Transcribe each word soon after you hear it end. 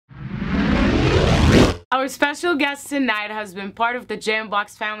Our special guest tonight has been part of the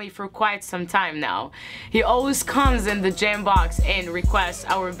JAMBOX family for quite some time now. He always comes in the JAMBOX and requests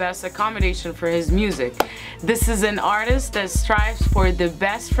our best accommodation for his music. This is an artist that strives for the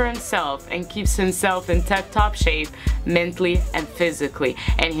best for himself and keeps himself in tip-top shape mentally and physically,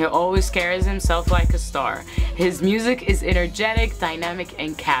 and he always carries himself like a star. His music is energetic, dynamic,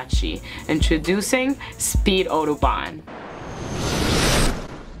 and catchy. Introducing Speed Autobahn.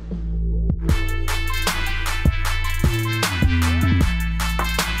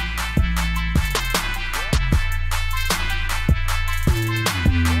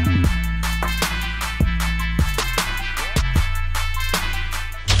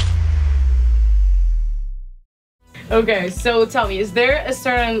 Okay, so tell me, is there a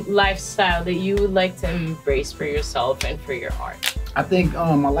certain lifestyle that you would like to embrace for yourself and for your art? I think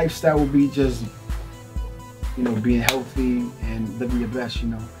my lifestyle would be just, being healthy and living your best,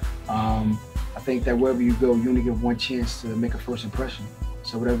 I think that wherever you go, you only get one chance to make a first impression.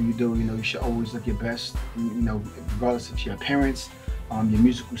 So whatever you do, you should always look your best, regardless of your appearance, your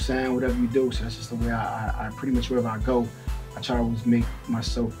musical sound, whatever you do. So that's just the way I pretty much wherever I go, I try to always make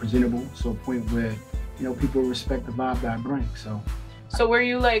myself presentable to a point where people respect the vibe that I bring. So were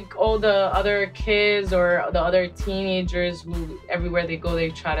you like all the other kids or the other teenagers who everywhere they go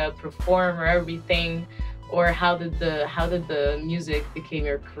they try to perform or everything, or how did the music become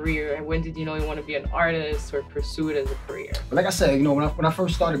your career, and when did you know you want to be an artist or pursue it as a career? Like I said, when I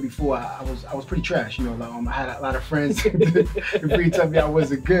first started before, I was pretty trash. I had a lot of friends who told me I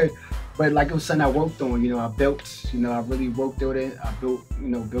wasn't good. But like it was something I worked on. I built. I really worked on it. I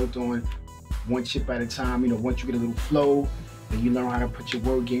built on one chip at a time. Once you get a little flow, then you learn how to put your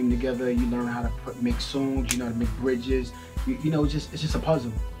word game together. You learn how to make songs. You know how to make bridges. It's just a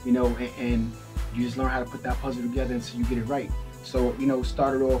puzzle. And you just learn how to put that puzzle together until you get it right. So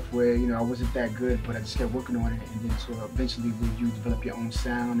started off where I wasn't that good, but I just kept working on it, and then so eventually where you develop your own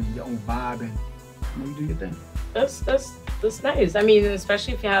sound and your own vibe, and you do your thing. That's nice. I mean,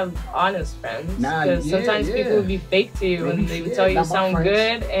 especially if you have honest friends. Because sometimes people would be fake to you and they would tell you sound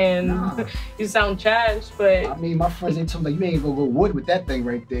good and you sound trash. But I mean, my friends, they told me, you ain't gonna go wood with that thing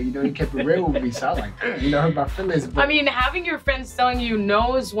right there. You kept it real with me. So I was like, hurt my feelings. But I mean, having your friends telling you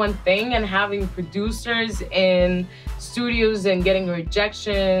no is one thing, and having producers in studios and getting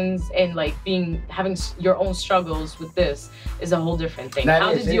rejections and like having your own struggles with this is a whole different thing.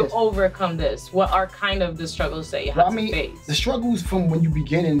 How did you overcome this? What are kind of the struggles that you have to face? The struggles from when you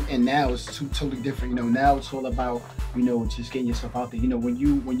begin and now is totally different. Now it's all about just getting yourself out there. When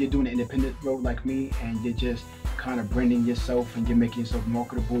you're doing an independent road like me, and you're just kind of branding yourself and you're making yourself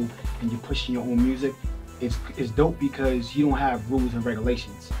marketable and you're pushing your own music, it's dope because you don't have rules and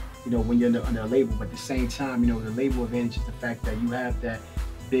regulations. When you're under a label, but at the same time, the label advantage is the fact that you have that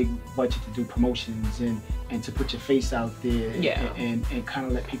big budget to do promotions and to put your face out there, and kind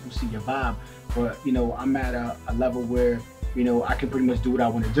of let people see your vibe. But I'm at a level where I can pretty much do what I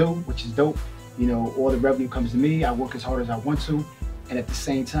want to do, which is dope. All the revenue comes to me. I work as hard as I want to, and at the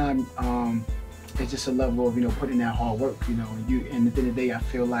same time, it's just a level of putting that hard work. And at the end of the day, I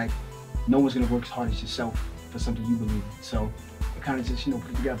feel like no one's gonna work as hard as yourself for something you believe in. So it kind of just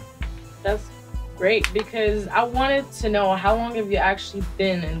put it together. That's great, because I wanted to know, how long have you actually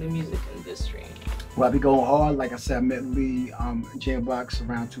been in the music industry? Well, I've been going hard. Like I said, I met Lee JAMBOX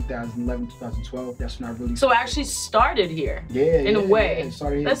around 2011, 2012. That's when I really So it actually started here. Yeah, in a way.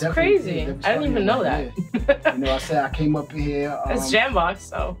 Started here. That's crazy. I didn't even know that. I said I came up here. It's JAMBOX,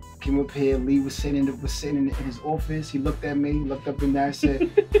 so. Came up here. Lee was sitting in his office. He looked at me, looked up in there, and said,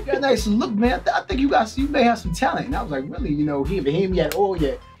 "You got a nice look, man. I think you may have some talent." And I was like, "Really? He haven't hit me at all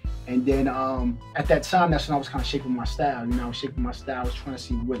yet." And then at that time, that's when I was kind of shaping my style. I was shaping my style. I was trying to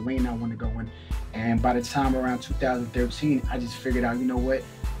see what lane I want to go in. And by the time around 2013, I just figured out, what?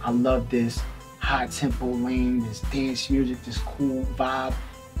 I love this high tempo lane, this dance music, this cool vibe,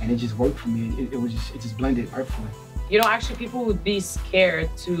 and it just worked for me. It just blended perfectly. Actually, people would be scared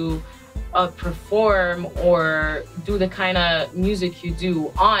to perform or do the kind of music you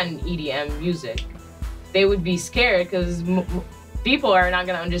do on EDM music. They would be scared because people are not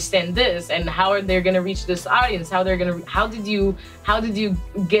going to understand this, and how are they going to reach this audience? How did you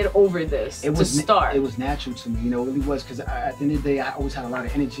get over this to start? It was natural to me, it really was, because at the end of the day, I always had a lot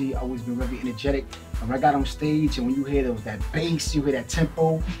of energy. I always been really energetic, And when I got on stage, and when you hear that bass, you hear that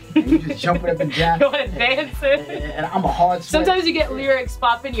tempo, and you just jumping up and down. You want to dance it? And I'm a hard sweat. Sometimes you get lyrics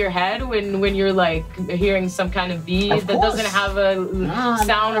pop in your head when you're like hearing some kind of beat that doesn't have a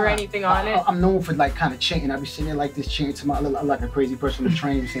sound or anything on it. I'm known for like kind of chanting. I be sitting there like this chanting to my, I'm like a crazy person on the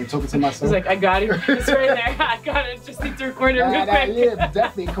train, saying, talking to myself. It's like, I got it. It's right there. I got it. Just need to record it real quick. Yeah,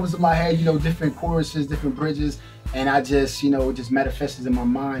 definitely. It comes to my head, you know, different choruses, different bridges. And I just, you know, it just manifests in my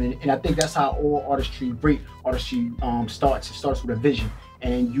mind. And I think that's how all artistry, great artistry starts. It starts with a vision.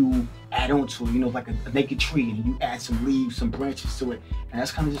 And you add on to it, you know, like a naked tree, and you add some leaves, some branches to it. And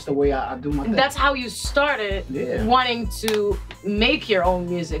that's kind of just the way I do my thing. That's how you started wanting to make your own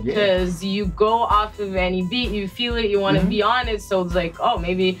music, because you go off of any beat, you feel it, you want to be on it. So it's like, oh,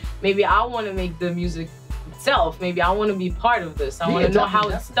 maybe I want to make the music itself. Maybe I want to be part of this. I want to know how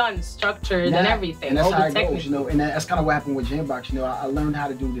it's done, structured, and everything. And that's how it goes, you know. And that's kind of what happened with JAMBOX. You know, I learned how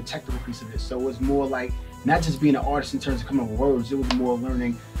to do the technical piece of it. So it was more like not just being an artist in terms of coming up with words. It was more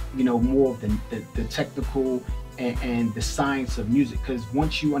learning, you know, more of the technical and the science of music. Because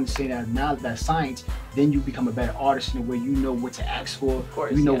once you understand that now that science, then you become a better artist in a way. You know what to ask for. Of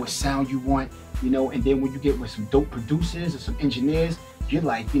course, you know what sound you want. You know, and then when you get with some dope producers or some engineers, you're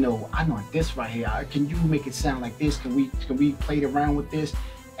like, you know, I know this right here. Can you make it sound like this? Can we play it around with this?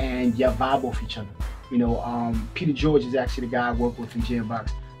 And you vibe off each other. You know, Peter George is actually the guy I work with in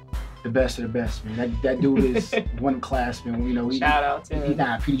JAMBOX. The best of the best, man. That dude is one class, man. You know, shout out to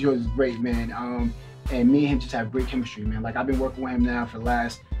him. Peter George is great, man. And me and him just have great chemistry, man. Like I've been working with him now for the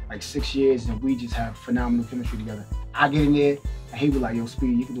last like 6 years, and we just have phenomenal chemistry together. I get in there, and he was like, "Yo,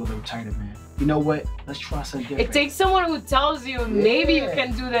 Speedy, you can do a little tighter, man. You know what? Let's try something different." It takes someone who tells you, maybe you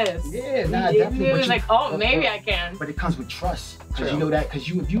can do this. Yeah, definitely. It was like, oh, maybe I can. But it comes with trust, because you know that, because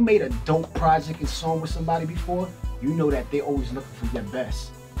if you made a dope project and song with somebody before, you know that they're always looking for their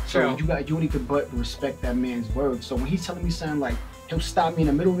best. So you need to but respect that man's word. So when he's telling me something, like he'll stop me in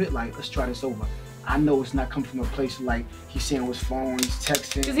the middle of it, like, let's try this over. I know it's not coming from a place like he's saying on his phone, he's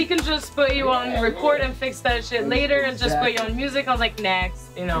texting. Because he can just put you on record and fix that shit later and just put you on music. I was like,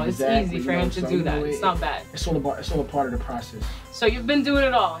 next. You know, it's easy for him to do that. It's not bad. It's all a part of the process. So you've been doing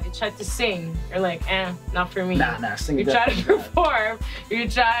it all. You tried to sing. You're like, not for me. Nah, singing. You tried to perform. You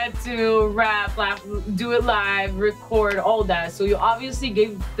tried to rap, do it live, record, all that. So you obviously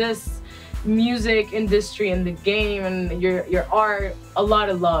gave this music industry and the game and your art a lot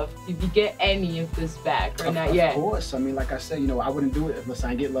of love. Did you get any of this back or not yet? Of course. I mean, like I said, you know, I wouldn't do it unless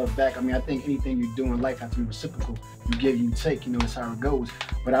I get love back. I mean, I think anything you do in life has to be reciprocal. You give, you take, you know, that's how it goes.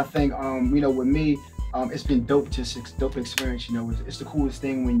 But I think, you know, with me, it's been dope, just a dope experience. You know, it's the coolest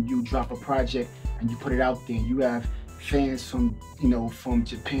thing when you drop a project and you put it out there and you have fans from, you know, from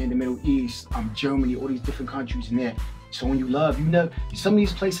Japan, the Middle East, Germany, all these different countries in there. So when you love, you know, some of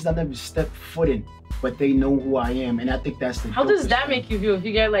these places I never stepped foot in, but they know who I am, and I think that's the. How does that make you feel if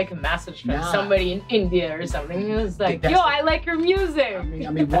you get like a message from somebody in India or something? It's like, yo, I like your music. I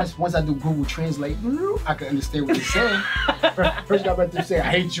mean, once I do Google Translate, I can understand what you're saying. First, I'm about to say, I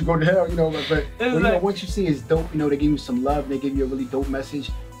hate you, go to hell, you know. But you know, once you see it's dope, you know, they give you some love, they give you a really dope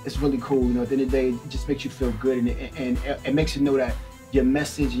message. It's really cool, you know. At the end of the day, it just makes you feel good, and it makes you know that your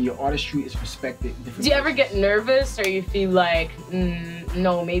message and your artistry is respected. Do you ever get nervous, or you feel like,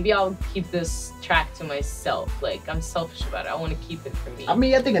 no, maybe I'll keep this track to myself? Like, I'm selfish about it. I want to keep it for me. I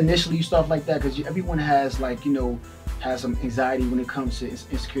mean, I think initially you start like that because everyone has, like, you know, has some anxiety when it comes to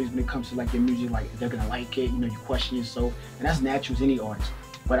insecurities, when it comes to like your music, like they're gonna like it, you know, you question yourself, and that's natural as any artist.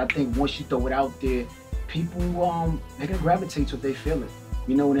 But I think once you throw it out there, people they're gonna gravitate to it if they feel it.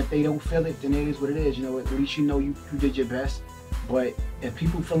 You know, and if they don't feel it, then it is what it is. You know, at least you know you did your best. But if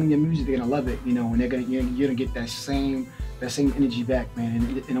people feeling your music, they're gonna love it, you know, and you're gonna get that same energy back,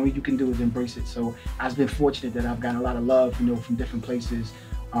 man. And all you can do is embrace it. So I've been fortunate that I've gotten a lot of love, you know, from different places.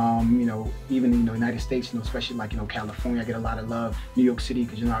 You know, even in the United States, you know, especially like, you know, California, I get a lot of love. New York City,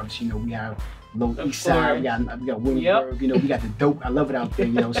 because, you know, obviously, you know, we have Lower East Side, we got Williamsburg, you know, we got the dope. I love it out there,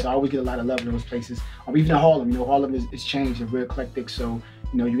 you know, so I always get a lot of love in those places. Even in Harlem, you know, Harlem is changed and real eclectic, so,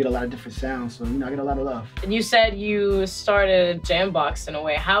 you know, you get a lot of different sounds, so, you know, I get a lot of love. And you said you started JAMBOX in a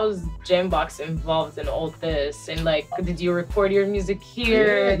way. How's JAMBOX involved in all this? And, like, did you record your music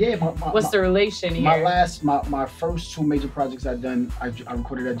here? Yeah. What's the relation here? My first two major projects I've done, I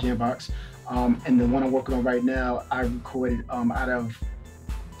recorded at JAMBOX. And the one I'm working on right now, I recorded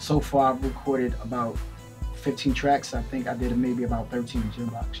so far I've recorded about 15 tracks. I think I did maybe about 13 in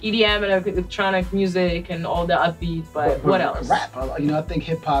JAMBOX. EDM and electronic music and all the upbeat, but what else? Rap. You know, I think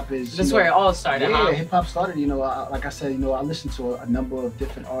hip hop is. That's where it all started. Yeah, hip hop started. You know, like I said, you know, I listen to a number of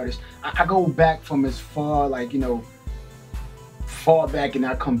different artists. I go back from as far, like, you know, fall back and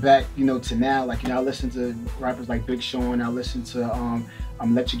I come back, you know, to now, like, you know, I listen to rappers like Big Sean, I listen to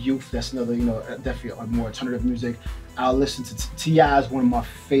Electric Youth, that's another, you know, definitely more alternative music. I'll listen to T.I. is one of my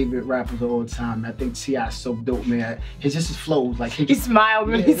favorite rappers of all time. I think T.I. is so dope, man. It's just his flows, like he smiled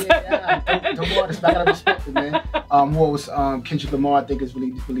when he said that. Dope artist, I gotta respect it, man. What was Kendrick Lamar? I think is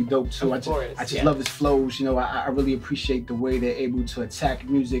really dope too. I just love his flows. You know, I really appreciate the way they're able to attack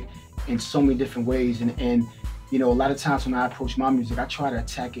music in so many different ways, and you know, a lot of times when I approach my music, I try to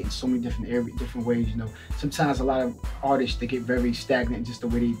attack it in so many different ways. You know, sometimes a lot of artists, they get very stagnant in just the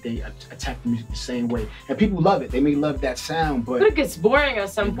way they attack the music the same way, and people love it. They may love that sound, but it gets boring at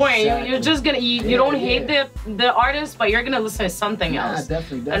some point. You're just gonna you don't hate the artist, but you're gonna listen to something else.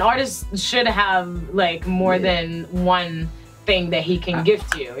 Definitely. An artist should have like more than one thing that he can give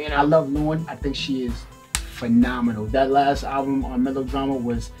to you. You know, I love Lauren. I think she is phenomenal. That last album on Melodrama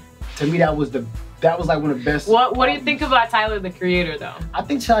was, to me, that was like one of the best. What do you think about Tyler, the Creator, though? I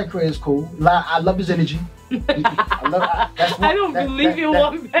think Tyler, the Creator is cool. I love his energy. I don't believe you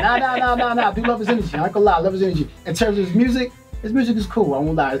one bit. Nah. I do love his energy. I ain't gonna lie, I love his energy. In terms of his music is cool. I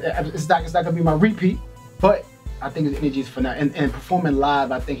won't lie. It's not gonna be my repeat, but I think his energy is phenomenal. And performing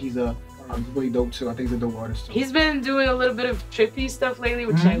live, I think he's really dope too. I think he's a dope artist too. He's been doing a little bit of trippy stuff lately,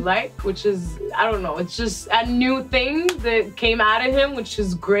 which I like, which is, I don't know, it's just a new thing that came out of him, which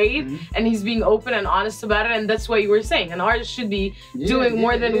is great. And he's being open and honest about it, and that's what you were saying. An artist should be doing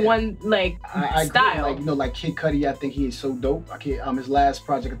more than one I style. Like, you know, like Kid Cudi, I think he is so dope. His last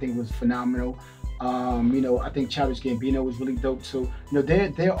project I think was phenomenal. You know, I think Childish Gambino was really dope too. You know,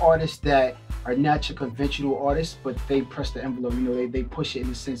 they're artists that are not your conventional artists, but they press the envelope. You know, they push it in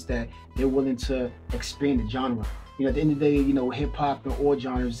the sense that they're willing to expand the genre. You know, at the end of the day, you know, hip hop and all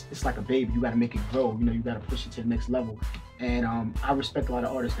genres, it's like a baby. You got to make it grow. You know, you got to push it to the next level. And I respect a lot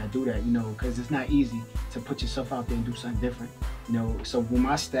of artists that do that. You know, because it's not easy to put yourself out there and do something different. You know, so with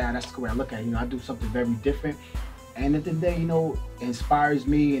my style, that's the way I look at it. You know, I do something very different. And at the end of the day, you know, it inspires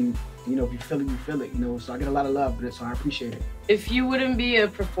me, and you know, if you feel it, you feel it, you know, so I get a lot of love for it, so I appreciate it. If you wouldn't be a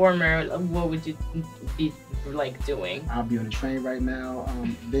performer, what would you be like doing? I'll be on the train right now,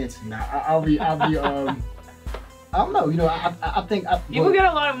 dancing. Now, I'll be I don't know, you know, I think people get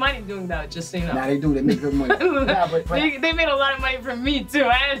a lot of money doing that, just so you know. Nah, they do, they make good money. Nah, but they made a lot of money from me too.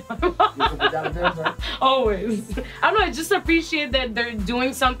 Always. I don't know, I just appreciate that they're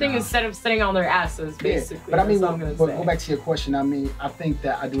doing something instead of sitting on their asses, basically. But I mean, go back to your question. I mean, I think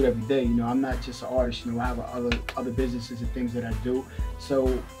that I do it every day. You know, I'm not just an artist. You know, I have other businesses and things that I do.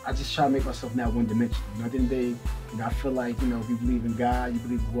 So I just try to make myself not one dimensional. You know, at the end of the day, you know, I feel like, you know, if you believe in God, you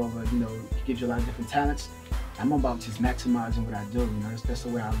believe in whoever, you know, He gives you a lot of different talents. I'm about just maximizing what I do. You know, that's the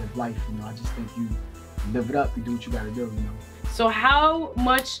way I live life. You know, I just think you live it up. You do what you got to do. You know. So how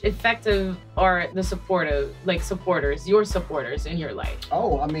much effective are the supporters, your supporters in your life?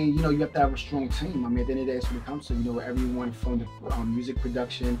 Oh, I mean, you know, you have to have a strong team. I mean, at the end of the day, that's what it comes to. You know, everyone from the music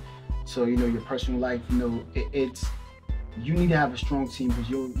production to, you know, your personal life. You know, you need to have a strong team,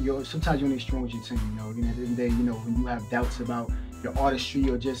 because sometimes you're only strong with your team. You know, at the end of the day, you know, when you have doubts about your artistry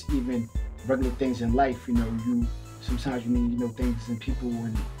or just even regular things in life, you know, sometimes you need, you know, things and people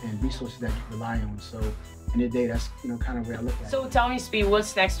and resources that you rely on. So in the day, that's, you know, kind of where I look at it. So tell me, Speed,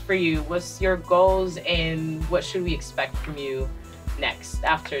 what's next for you? What's your goals, and what should we expect from you next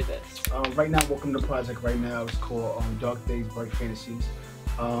after this? Right now, working on the project right now. It's called Dark Days, Bright Fantasies.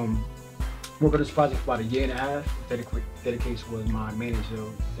 Worked on this project for about 1.5 years. Dedication was my manager,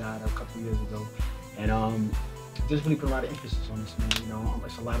 died a couple of years ago, and just really put a lot of emphasis on this, man. You know,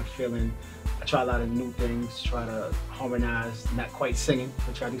 it's a lot of feeling. I try a lot of new things, try to harmonize, not quite singing,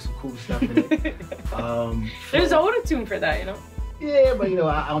 but try to do some cool stuff in it. There's auto-tune for that, you know? Yeah, but you know,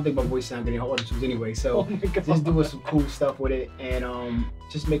 I don't think my voice sounds good in auto-tunes anyway, so just doing some cool stuff with it, and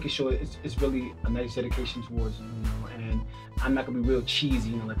just making sure it's really a nice dedication towards it, you know, and I'm not gonna be real cheesy,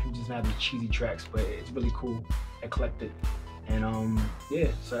 you know, like people just have these cheesy tracks, but it's really cool, eclectic. And yeah,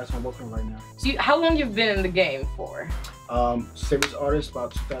 so that's what I'm working on right now. So how long you've been in the game for? Serious artist,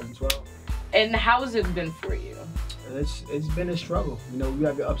 about 2012. And how has it been for you? It's been a struggle. You know, you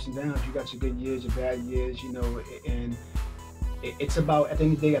have your ups and downs. You got your good years, your bad years. You know, and it's about, at the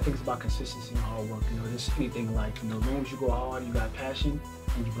end of the day, I think it's about consistency and hard work. You know, just anything in life. You know, as long as you go hard, you got passion,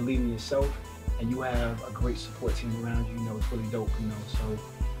 and you believe in yourself, and you have a great support team around you. You know, it's really dope. You know, so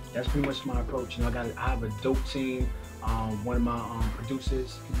that's pretty much my approach. You know, I have a dope team. One of my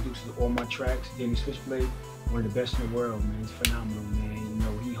producers, he produces all my tracks, Danny Switchblade, one of the best in the world, man. He's phenomenal, man. You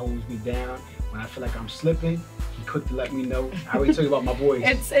know, he holds me down. When I feel like I'm slipping, he quick to let me know. I already told you about my boys.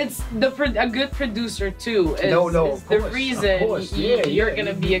 It's a good producer too. Is of the course, reason you're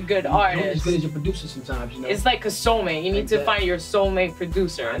gonna be a good artist. You're as good as your producer sometimes, you know. It's like a soulmate. You need to find your soulmate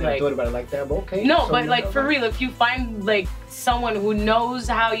producer. I never thought about it like that, but okay. No, but like for real, if you find like someone who knows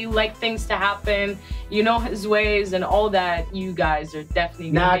how you like things to happen, you know his ways and all that, you guys are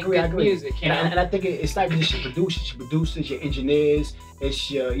definitely gonna make good music. You know? And I think it's not just your producers, your engineers.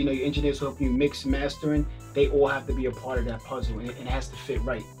 It's your, your engineers who help you mix, mastering. They all have to be a part of that puzzle, and it has to fit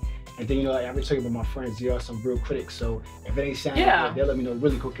right. And then, like, I was talking about my friends, there are some real critics, so if it ain't sounding good, they'll let me know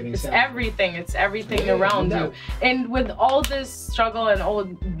really quick it ain't sounding good. It's everything around you. And with all this struggle and all,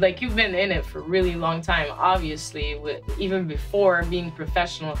 like, you've been in it for a really long time, obviously, even before being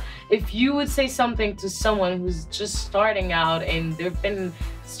professional. If you would say something to someone who's just starting out and they've been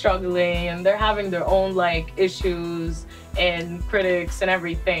struggling and they're having their own, like, issues and critics and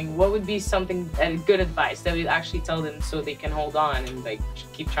everything, what would be something, good advice that we'd actually tell them so they can hold on and like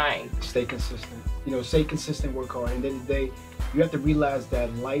keep trying? Stay consistent. Stay consistent, work hard. And at the end of the day, you have to realize that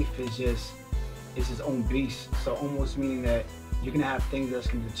life is just, it's its own beast. So almost meaning that you're gonna have things that's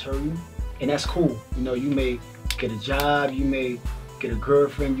gonna deter you, and that's cool. You may get a job, you may get a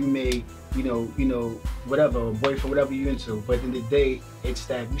girlfriend, you may, whatever, a boyfriend, whatever you're into. But at the end of the day, it's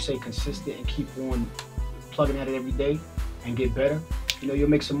that you stay consistent and keep on plugging at it every day and get better, you'll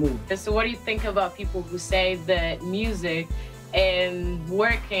make some moves. So what do you think about people who say that music and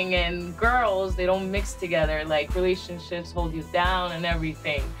working and girls, they don't mix together, like relationships hold you down and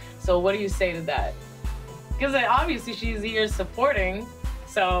everything? So what do you say to that? Because obviously she's here supporting,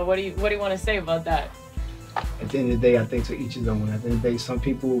 so what do you want to say about that? At the end of the day, I think to each his own. At the end of the day, some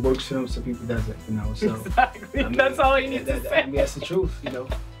people it works for them, some people doesn't, so. Exactly, that's all you need to say. That's the truth,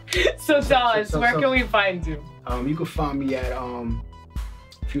 So tell us, where can we find you? You can find me at I'm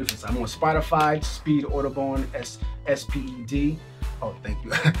on Spotify, Speed Autobahn, S-P-E-D. Oh, thank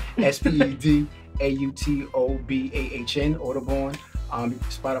you. S-P-E-D A-U-T-O-B-A-H-N, Autobahn.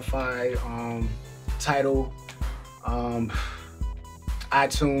 Spotify, Tidal,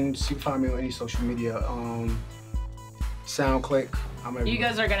 iTunes. You can find me on any social media. SoundClick. You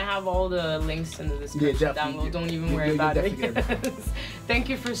guys are gonna have all the links in the description down below. Don't even worry about it. Thank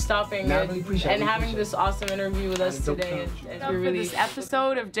you for stopping and having this awesome interview with us today. For this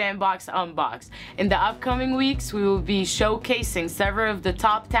episode of JAMBOX Unboxed. In the upcoming weeks, we will be showcasing several of the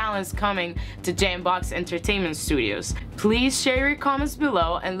top talents coming to JAMBOX Entertainment Studios. Please share your comments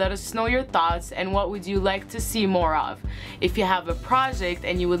below and let us know your thoughts and what would you like to see more of. If you have a project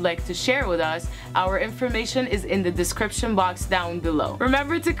and you would like to share with us, our information is in the description box down below.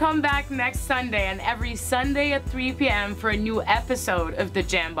 Remember to come back next Sunday and every Sunday at 3 p.m. for a new episode of the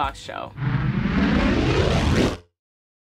JAMBOX Show.